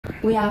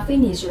We are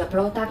finished the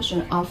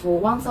production of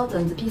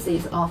 1,000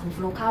 pieces of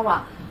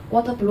Furukawa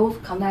waterproof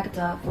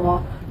connector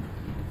for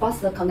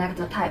fast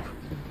connector type.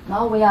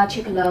 Now we are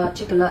check the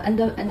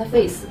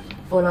interface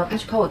for the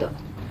patchcord.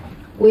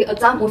 We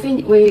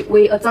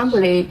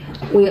assembly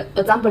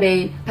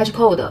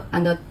patchcord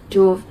and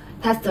to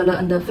test the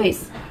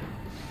interface.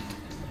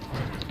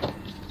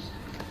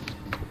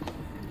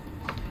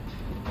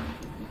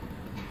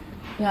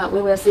 Yeah,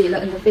 we will see the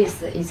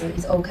interface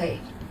is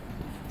okay.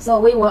 So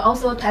we will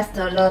also test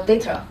the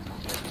data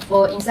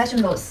for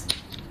insertion loss.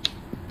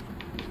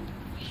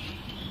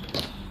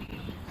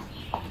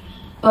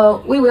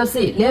 We will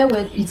see where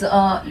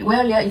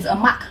there is a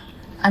mark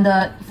and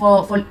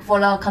for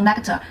the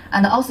connector,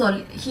 and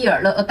also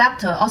here the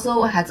adapter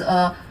also has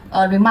a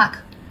remark.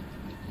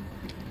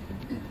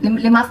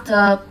 They must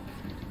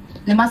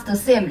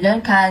same,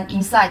 then can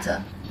insert.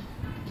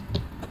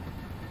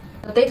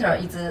 The data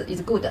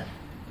is good.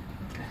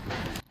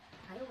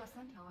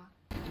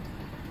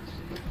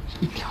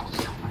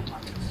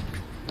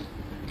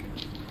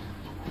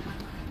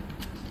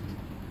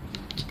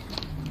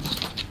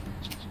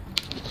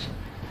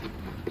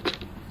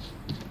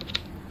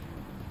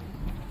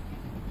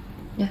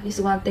 Yeah, this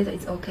one data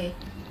is okay.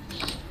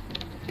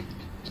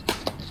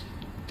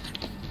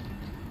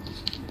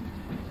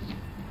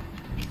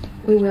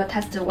 We will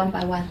test one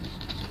by one.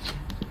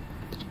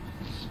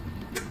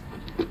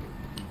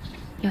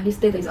 Yeah, this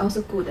data is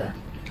also good.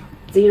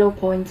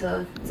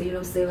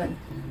 0.07.